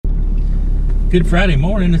Good Friday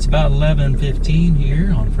morning. It's about 11:15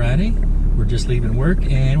 here on Friday. We're just leaving work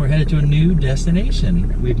and we're headed to a new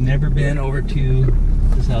destination. We've never been over to,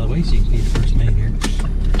 this is out of the way so you can be the first mate here.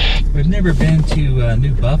 We've never been to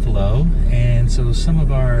New Buffalo, and so some of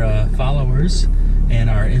our followers and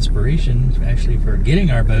our inspiration actually for getting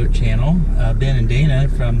our boat channel, Ben and Dana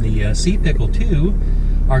from the Seapickle II,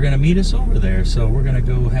 are going to meet us over there. So we're going to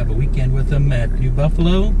go have a weekend with them at New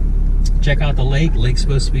Buffalo. Check out the lake. Lake's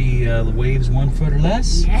supposed to be the waves 1 foot or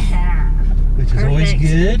less. Yeah. Which is always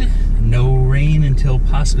good. No rain until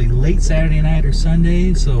possibly late Saturday night or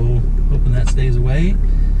Sunday, so hoping that stays away.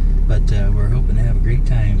 But we're hoping to have a great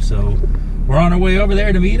time. So we're on our way over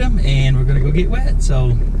there to meet them, and we're going to go get wet.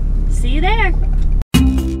 So see you there.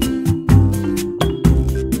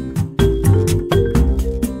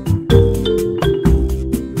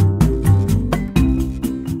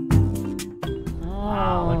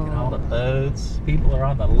 People are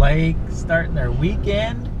on the lake starting their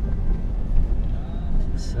weekend.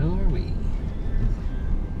 So are we.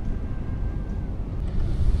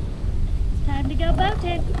 It's time to go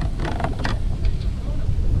boating.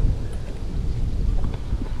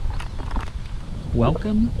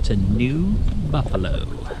 Welcome to New Buffalo.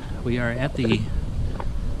 We are at the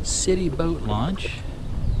city boat launch,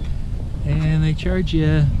 and they charge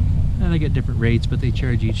you, well, they get different rates, but they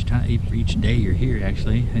charge each day you're here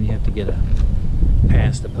actually, and you have to get a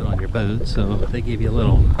pass to put on your boat. So they give you a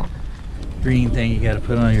little green thing you got to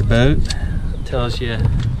put on your boat. It tells you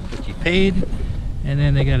what you paid, and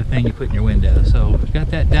then they got a thing you put in your window. So we've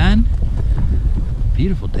got that done.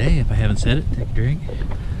 Beautiful day, if I haven't said it. Take a drink.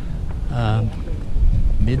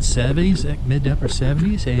 Mid 70s, mid to upper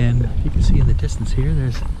 70s, and you can see in the distance here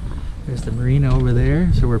there's the Marina over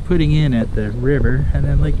there. So we're putting in at the river, and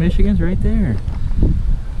then Lake Michigan's right there.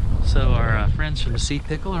 So our friends from the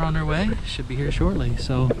Seapickle are on their way. Should be here shortly.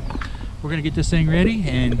 So we're gonna get this thing ready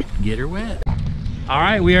and get her wet. All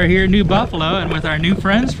right, we are here in New Buffalo and with our new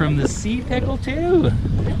friends from the Seapickle II.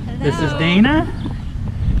 Hello. This is Dana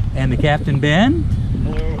and the Captain Ben.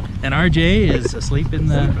 Hello. And RJ is asleep in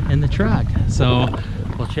the truck. So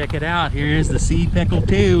we'll check it out. Here is the Seapickle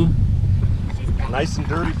II. Nice and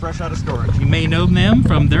dirty, fresh out of storage. You may know them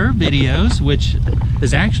from their videos, which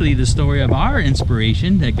is actually the story of our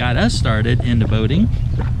inspiration that got us started into boating,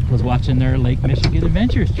 was watching their Lake Michigan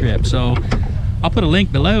Adventures trip. So I'll put a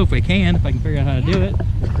link below if I can figure out how to do it,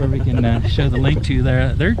 where we can show the link to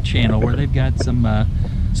their channel, where they've got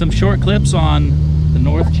some short clips on the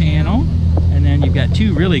North Channel, and then you've got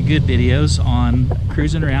 2 really good videos on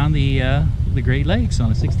cruising around the Great Lakes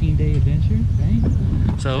on a 16-day adventure, right?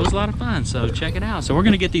 So it was a lot of fun, so check it out. So we're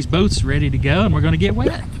gonna get these boats ready to go, and we're gonna get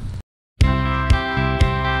wet.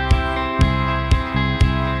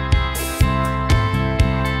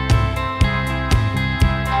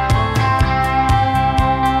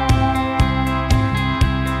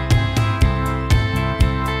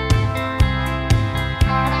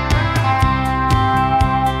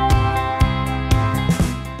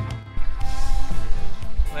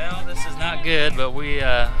 Well, this is not good, but we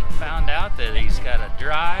found out that he's got a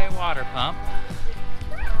dry water pump.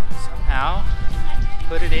 Somehow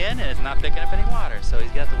put it in and it's not picking up any water. So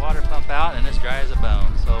he's got the water pump out and it's dry as a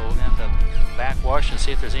bone. So we're gonna have to backwash and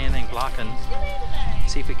see if there's anything blocking.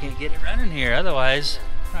 See if we can't get it running here. Otherwise,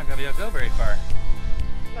 we're not gonna be able to go very far.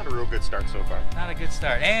 Not a real good start so far. Not a good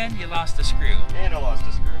start. And you lost a screw. And I lost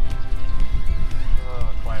a screw.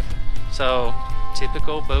 Oh, classic. So,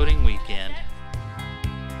 typical boating weekend.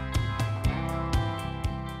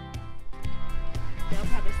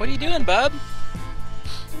 What are you doing, bub?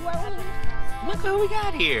 Look what we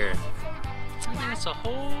got here. It's a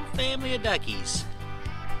whole family of duckies.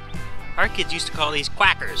 Our kids used to call these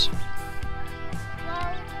quackers.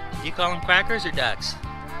 You call them quackers or ducks?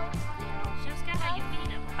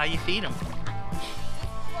 How you feed them?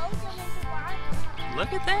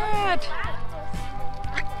 Look at that.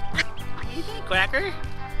 What do you think, Quacker?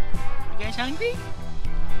 You guys hungry?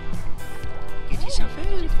 Get you some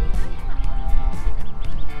food.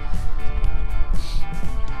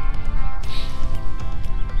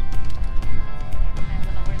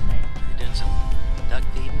 Duck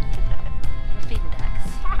feeding? We're feeding ducks.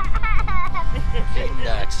 Feeding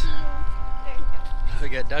ducks. We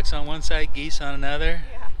got ducks on one side, geese on another.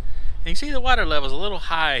 Yeah. And you see the water level's a little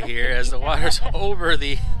high here as the water's over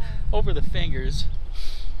the fingers.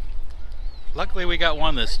 Luckily we got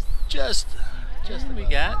one that's just that we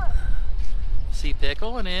got.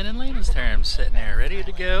 Seapickle and Ann in layman's terms sitting there ready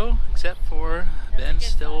to go, except for Ben's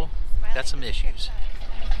still got some issues.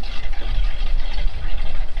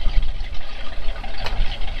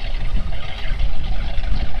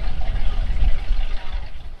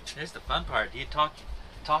 Here's the fun part. You talk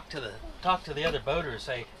to the other boaters.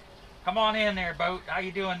 Say, "Come on in there, boat. How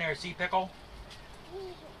you doing there, Seapickle?"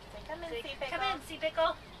 Come in,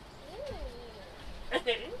 Seapickle. That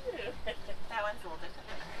one's a little different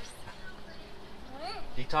than ours.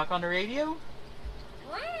 Do you talk on the radio?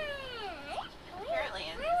 Apparently,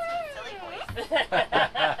 in his silly voice.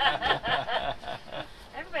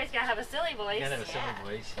 Everybody's got to have a silly voice. You gotta have a silly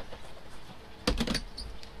voice.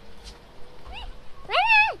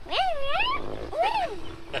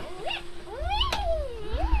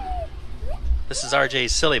 This is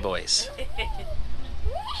RJ's silly voice. Okay,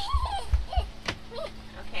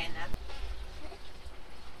 enough.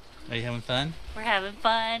 Are you having fun? We're having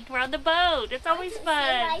fun. We're on the boat. It's always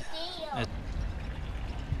fun.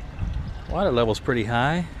 Water level's pretty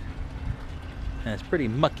high, and it's pretty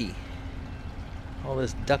mucky. All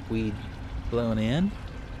this duckweed blowing in.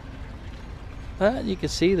 But you can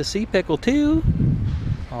see the Seapickle II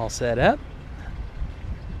all set up.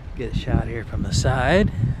 Get a shot here from the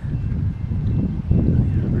side.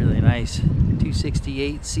 Really nice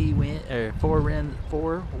 268 sea wind, or four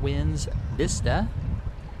winds vista.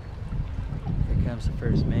 Here comes the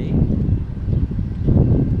first mate.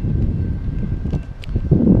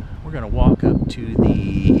 We're gonna walk up to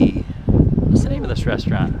the, what's the name of this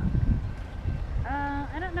restaurant? I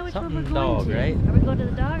don't know which Something one we're going dog, to. right? Are we going to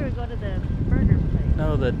the dog or we going to the burger place?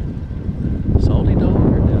 No, the salty dog,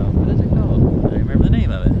 or no, what is it called? I don't remember the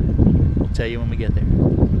name of it. I'll tell you when we get there.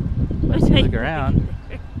 Let's look around.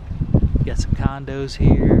 Got some condos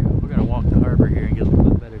here. We're gonna walk the harbor here and get a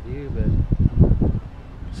little bit better view, but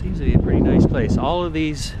seems to be a pretty nice place. All of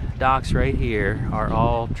these docks right here are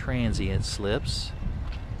all transient slips.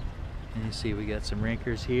 And you see we got some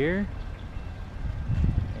rinkers here.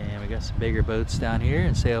 And we got some bigger boats down here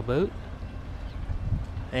and sailboat.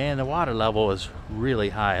 And the water level is really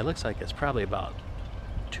high. It looks like it's probably about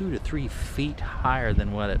 2 to 3 feet higher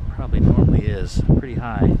than what it probably normally is. Pretty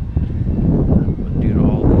high. Due to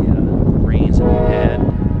all the rains that we've had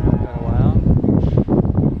for quite a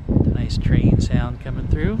while. The nice train sound coming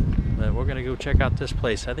through. But we're gonna go check out this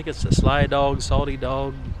place. I think it's the Sly Dog, Salty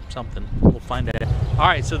Dog, something. We'll find out. All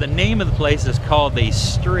right, so the name of the place is called the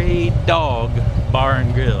Stray Dog Bar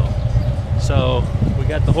and Grill. So we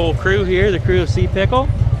got the whole crew here, the crew of Seapickle.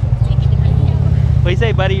 What do you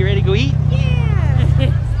say, buddy? You ready to go eat?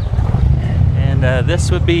 Yeah. And this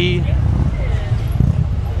would be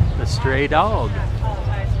the Stray Dog.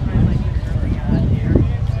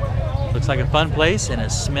 Looks like a fun place and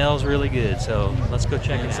it smells really good. So let's go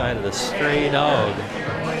check inside of the Stray Dog.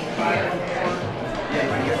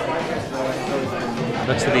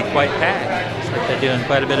 Looks to be quite packed. Looks like they're doing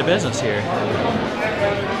quite a bit of business here.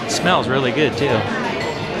 It smells really good too.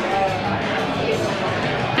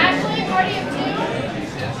 Actually, party of two.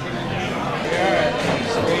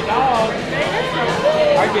 Stray Dog.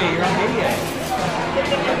 RJ, you're on video.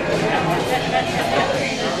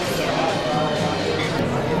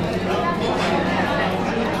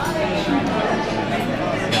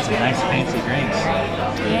 Got some nice fancy drinks.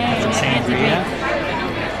 Yeah, Got some sangria.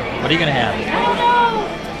 What are you gonna have? I don't know.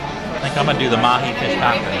 I think I'm gonna do the mahi fish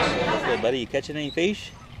tacos. Good, buddy. You catching any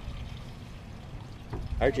fish?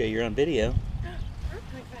 RJ, you're on video.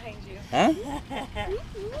 Right behind you. Huh?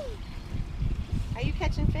 Are you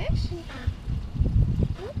catching fish?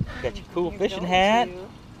 Got your cool You're fishing going hat. to.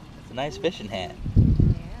 It's a nice fishing hat. Yeah.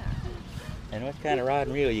 And what kind of rod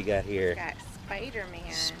and reel you got here? Got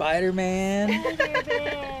Spider-Man. Spider-Man.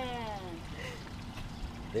 Spider-Man.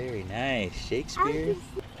 Very nice. Shakespeare.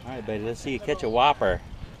 All right, buddy. Let's see you catch a whopper.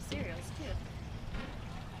 Cereals too.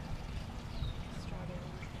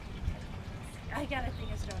 I got a thing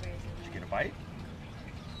of strawberries in Did you get a bite?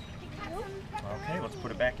 Okay, let's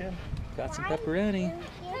put it back in. Got some pepperoni.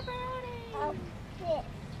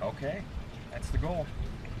 Okay, that's the goal.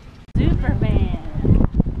 Superman.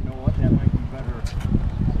 You know what? That might be better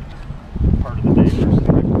part of the day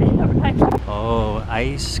for Oh,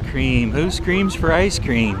 ice cream. Who screams for ice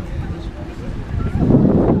cream?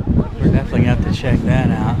 We're definitely going to have to check that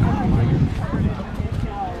out.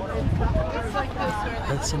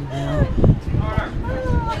 Hudson Hill.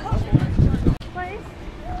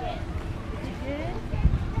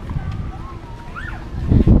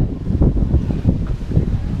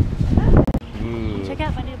 Ooh, Check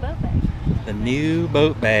out my new boat bag. the new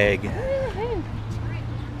boat bag.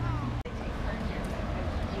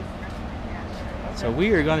 So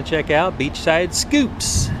we are going to check out Beachside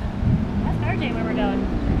Scoops. That's RJ where we're going.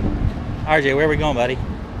 RJ, where are we going, buddy?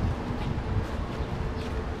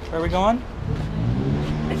 Where are we going?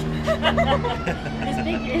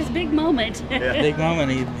 His big moment. Big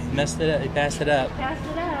moment. He messed it up. He passed it up. Passed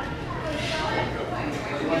it up.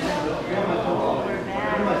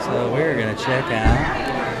 So we're gonna check out.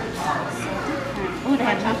 Oh, they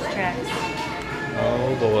have moose tracks.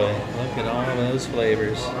 Oh boy, look at all those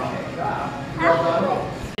flavors.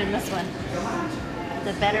 And this one,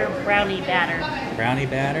 the better brownie batter. Brownie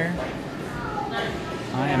batter.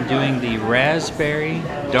 I am doing the raspberry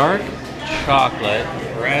dark chocolate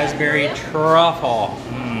raspberry truffle.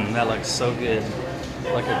 That looks so good.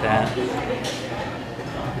 Look at that.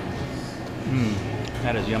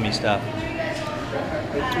 That is yummy stuff.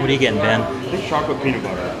 What are you getting, Ben? I think chocolate peanut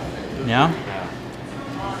butter. Yeah?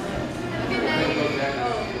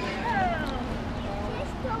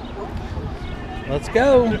 Let's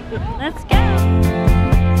go. Let's go.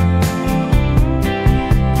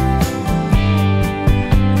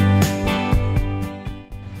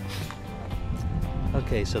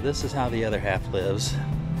 Okay, so this is how the other half lives.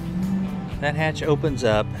 That hatch opens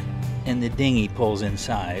up and the dinghy pulls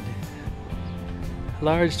inside.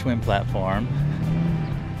 Large twin platform.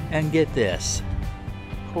 And get this,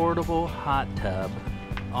 portable hot tub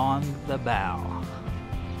on the bow.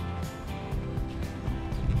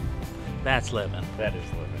 That's living. That is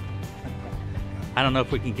living. I don't know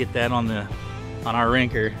if we can get that on our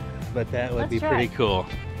rinker, but that would Let's be try. pretty cool.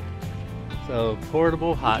 So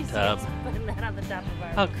portable hot tub. Putting that on the top of our.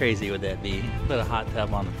 How crazy would that be? Put a hot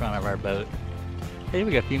tub on the front of our boat. Hey,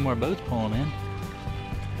 we got a few more boats pulling in.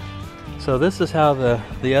 So this is how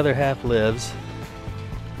the other half lives.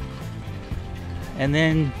 And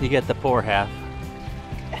then you get the poor half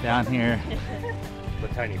down here. The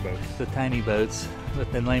tiny boats. The tiny boats,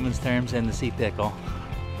 in layman's terms, and the Seapickle.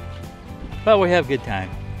 But we have a good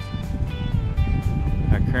time.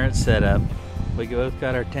 Our current setup. We both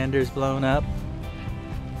got our tenders blown up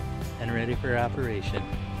and ready for operation.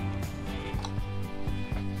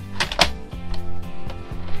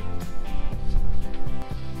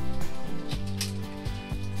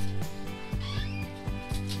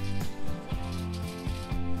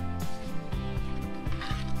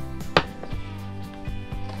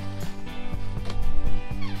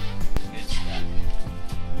 Good stuff.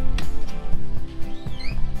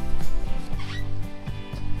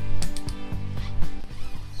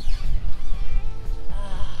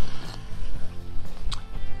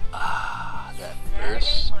 That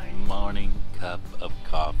first morning cup of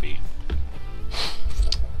coffee.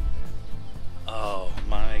 Oh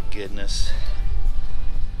my goodness.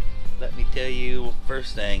 Let me tell you,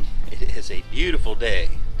 first thing, it is a beautiful day.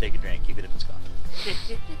 Take a drink, keep it if it's coffee.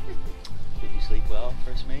 Did you sleep well,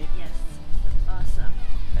 first mate? Yes, awesome.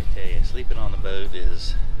 I tell you, sleeping on the boat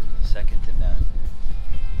is second to none.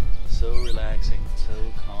 So relaxing, so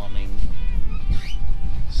calming,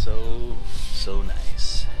 so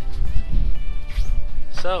nice.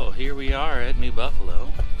 So here we are at New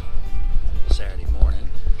Buffalo, Saturday morning.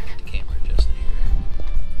 Get the camera adjusted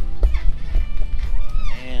here.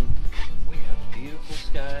 And we have beautiful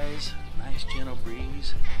skies, nice gentle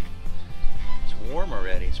breeze. It's warm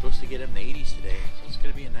already. It's supposed to get up in the 80s today, so it's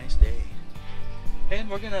gonna be a nice day. And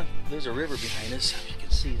there's a river behind us, if you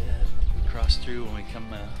can see that. We cross through when we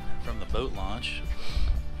come from the boat launch.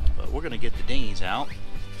 But we're gonna get the dinghies out,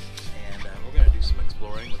 and we're gonna do some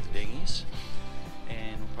exploring with the dinghies.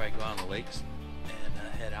 And we'll probably go out on the lakes and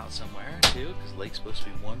head out somewhere too, because the lake's supposed to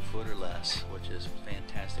be 1 foot or less, which is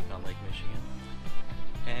fantastic on Lake Michigan.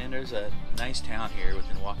 And there's a nice town here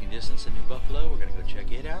within walking distance of New Buffalo. We're gonna go check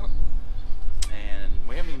it out. And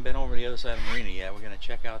we haven't even been over the other side of the marina yet. We're gonna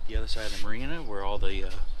check out the other side of the marina where all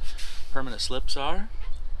the permanent slips are,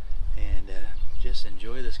 and just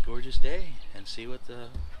enjoy this gorgeous day and see what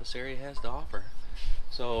this area has to offer.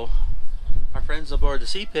 So our friends aboard the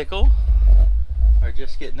Seapickle are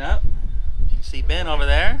just getting up. You can see Ben over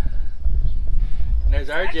there. And there's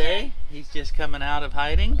RJ. He's just coming out of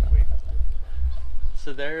hiding.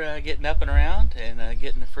 So they're getting up and around and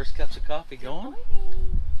getting the first cups of coffee going.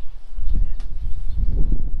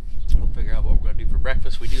 And we'll figure out what we're going to do for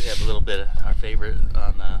breakfast. We do have a little bit of our favorite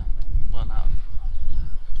on, well, not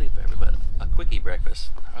complete favorite, but a quickie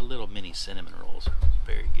breakfast. Our little mini cinnamon rolls are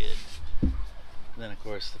very good. And then, of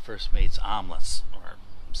course, the first mate's omelets are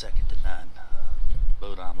second to none.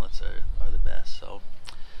 Boat omelets are the best. So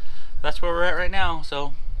that's where we're at right now.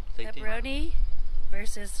 So stay tuned. Pepperoni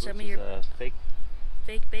versus some of your fake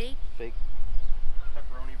bait.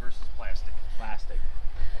 Pepperoni versus plastic. Plastic.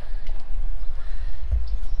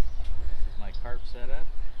 This is my carp setup.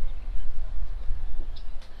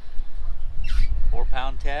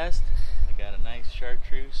 4-pound test. I got a nice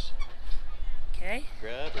chartreuse Okay.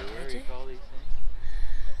 grub, or whatever you Gotcha. call these things.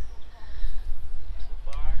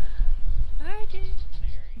 So far. Alright, dude.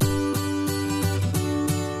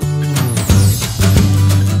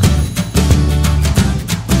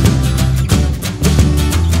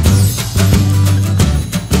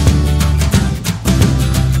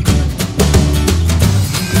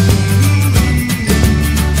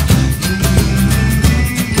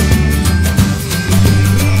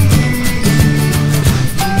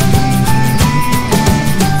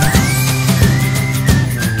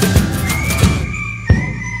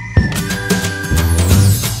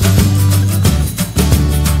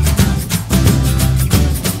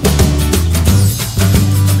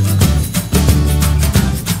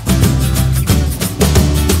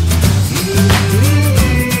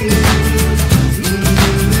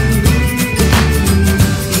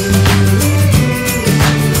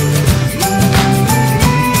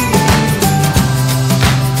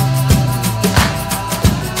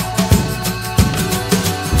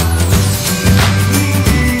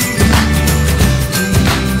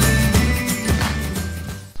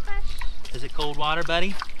 water,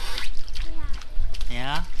 buddy?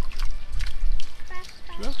 Yeah?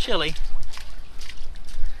 It's real chilly.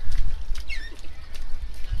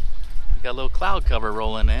 We got a little cloud cover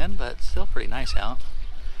rolling in, but still pretty nice out.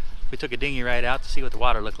 We took a dinghy ride out to see what the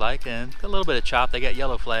water looked like, and a little bit of chop. They got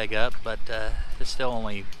yellow flag up, but it's still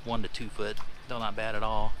only 1 to 2 foot. Still not bad at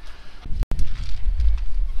all.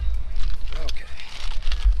 Okay.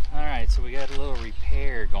 Alright, so we got a little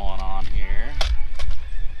repair going on here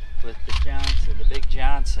with the Johnson, the big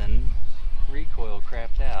Johnson recoil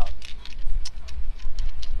crapped out.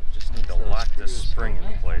 Just need to lock this spring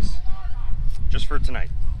into place. Just for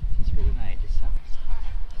tonight. Just for tonight.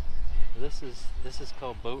 This is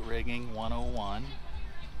called boat rigging 101,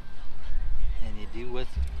 and you do with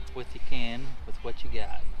you can with what you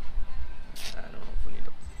got. I don't know if we need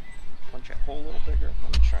to punch that hole a little bigger.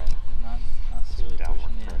 Let me try it. Not really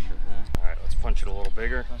pushing in. All right, let's punch it a little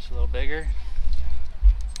bigger. Punch a little bigger.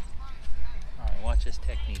 All right, watch this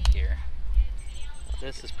technique here.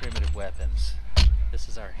 This is primitive weapons. This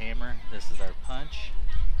is our hammer. This is our punch,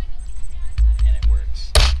 and it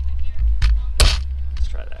works. Let's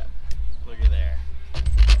try that. Look at there.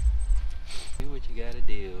 Do what you gotta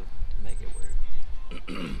do to make it work.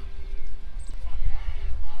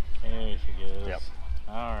 There she goes. Yep.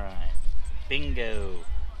 Alright. Bingo.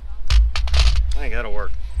 I think that'll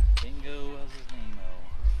work. Bingo was his name.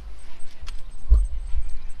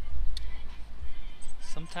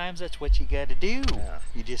 Sometimes that's what you gotta do. Yeah.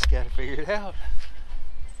 You just gotta figure it out.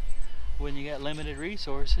 When you got limited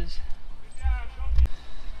resources.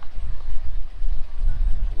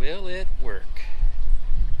 Will it work?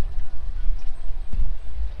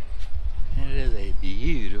 And it is a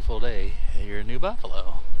beautiful day here in New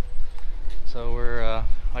Buffalo. So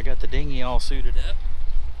I got the dinghy all suited up.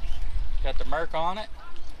 Got the Merc on it.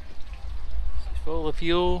 It's full of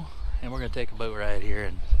fuel, and we're gonna take a boat ride here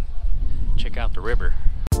and check out the river.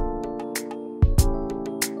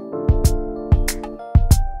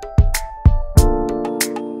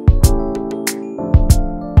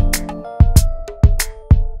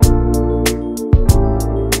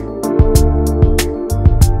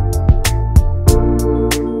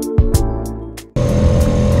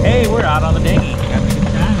 Out on the dinghy, having a good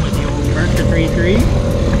time with the old Mercer 3.3,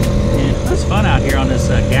 and it was fun out here on this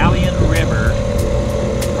Galleon River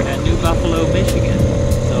at New Buffalo, Michigan.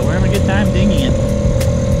 So we're having a good time dinghying. A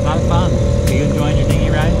lot of fun. Are you enjoying your dinghy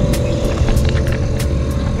ride?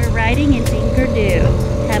 We're riding in Dinker-Doo,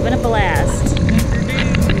 having a blast.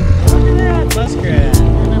 Dinker-Doo! Look at that muskrat! I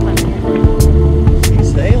don't know if I'm getting it.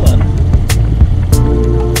 She's sailing.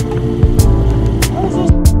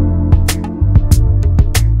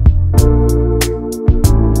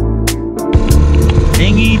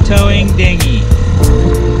 Dinghy towing dinghy.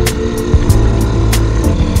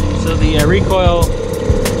 So the recoil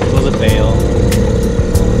was a fail.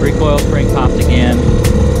 Recoil spring popped again.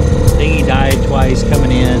 Dinghy died twice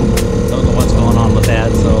coming in. Don't know what's going on with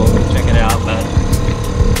that, so check it out. But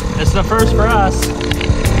it's the first for us.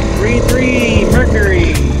 3.3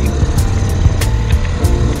 Mercury.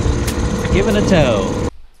 Giving a tow.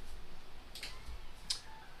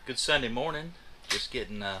 Good Sunday morning. Just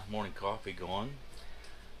getting morning coffee going.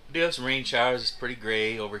 We do have some rain showers. It's pretty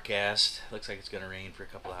gray, overcast. Looks like it's going to rain for a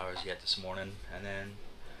couple hours yet this morning. And then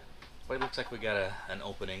well, it looks like we got an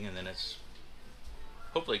opening, and then it's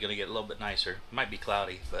hopefully going to get a little bit nicer. Might be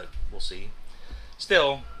cloudy, but we'll see.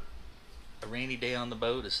 Still, a rainy day on the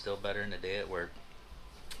boat is still better than a day at work.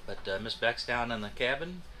 But Miss Beck's down in the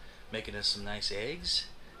cabin making us some nice eggs,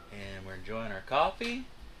 and we're enjoying our coffee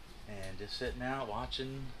and just sitting out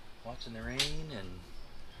watching the rain and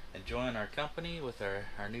enjoying our company with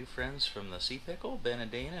our new friends from the Seapickle, Ben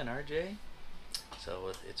and Dana and RJ.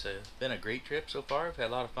 So it's been a great trip so far. We've had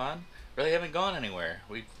a lot of fun. Really haven't gone anywhere.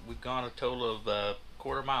 We've gone a total of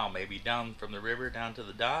quarter mile maybe down from the river down to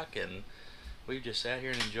the dock, and we've just sat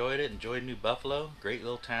here and enjoyed it. Enjoyed New Buffalo, great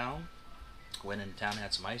little town. Went in town,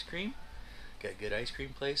 had some ice cream. Got good ice cream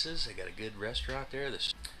places. They got a good restaurant there.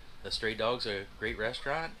 The Stray Dogs are a great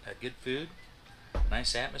restaurant. Had good food,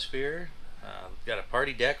 nice atmosphere. Got a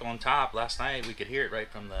party deck on top. Last night we could hear it right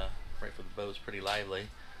from the boat. It's pretty lively.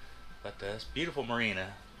 But it's beautiful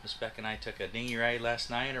marina. Miss Beck and I took a dinghy ride last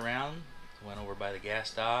night around. Went over by the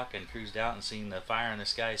gas dock and cruised out and seen the Fire in the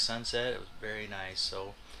Sky sunset. It was very nice.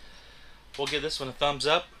 So we'll give this one a thumbs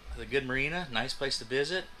up. The good marina, nice place to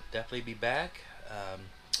visit. Definitely be back.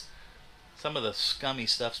 Some of the scummy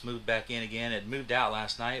stuff's moved back in again. It moved out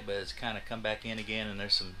last night, but it's kind of come back in again, and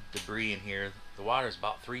there's some debris in here. The water's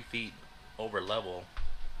about 3 feet over level,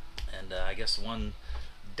 and I guess the one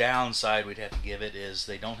downside we'd have to give it is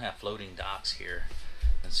they don't have floating docks here,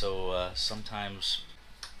 and so sometimes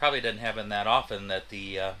Probably doesn't happen that often that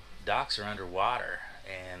the docks are underwater.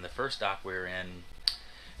 And the first dock we were in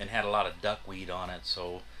and had a lot of duckweed on it,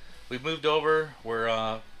 so we've moved over.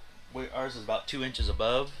 Ours is about 2 inches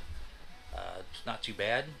above. It's not too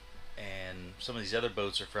bad. And some of these other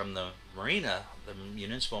boats are from the marina. The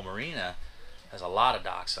municipal marina has a lot of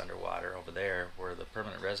docks underwater over there where the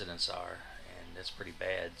permanent residents are, and it's pretty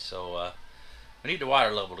bad. So we need the water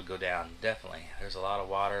level to go down, definitely. There's a lot of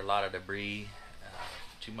water, a lot of debris,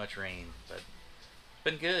 too much rain, but it's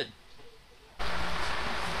been good.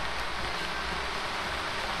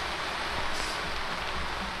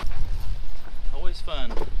 Always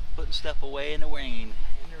fun putting stuff away in the rain.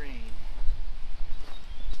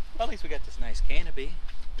 Well, at least we got this nice canopy.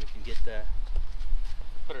 We can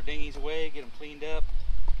put our dinghies away, get them cleaned up.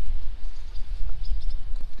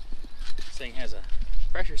 This thing has a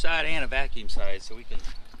pressure side and a vacuum side, so we can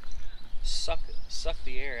suck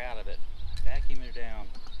the air out of it, vacuum it down.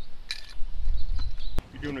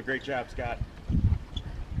 You're doing a great job, Scott.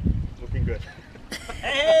 Looking good.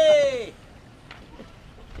 Hey!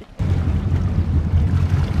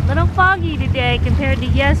 Little foggy today compared to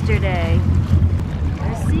yesterday.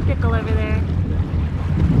 There's Seapickle over there.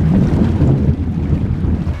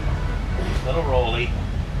 Little rolly.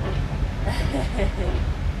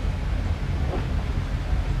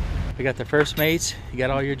 We got the first mates. You got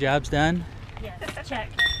all your jobs done? Yes, check.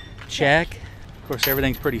 Check. Of course,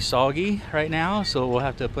 everything's pretty soggy right now, so we'll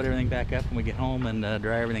have to put everything back up when we get home and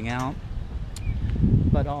dry everything out.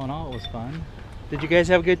 But all in all, it was fun. Did you guys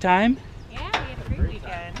have a good time? Yeah, we had a great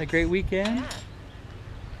weekend. A great weekend? Yeah.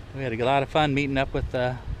 We had a lot of fun meeting up with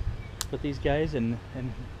these guys and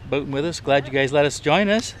boating with us. Glad you guys let us join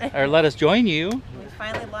us, or let us join you. We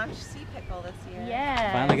finally launched Seapickle this year.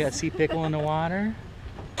 Yeah. Finally got Seapickle in the water.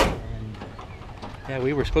 And yeah,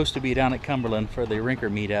 we were supposed to be down at Cumberland for the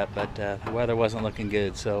Rinker meetup, but the weather wasn't looking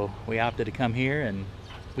good, so we opted to come here, and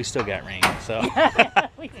we still got rain. So.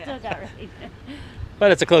 We still got rain.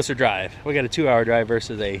 But it's a closer drive. We got a 2-hour drive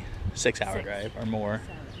versus a 6-hour drive or more.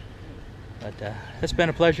 But it's been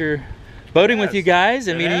a pleasure boating with you guys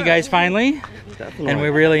and meeting you guys finally. Definitely. And we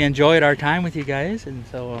really enjoyed our time with you guys, and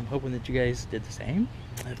so I'm hoping that you guys did the same,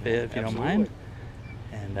 if you don't mind.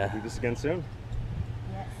 And Do this again soon.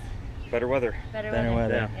 Yes. Better weather. Better Better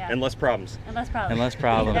weather. Yeah. Yeah. And less problems. And less problems. and less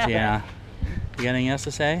problems, yeah. You got anything else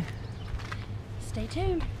to say Stay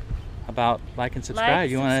tuned. about like and subscribe? Like,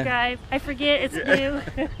 You want to subscribe. I forget, it's new.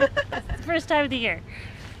 It's the first time of the year.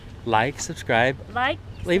 like, subscribe? Like,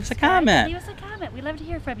 Leave us a subscribe, comment. Leave us a comment. We love to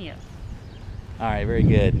hear from you. All right, very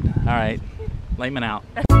good. All right, layman out.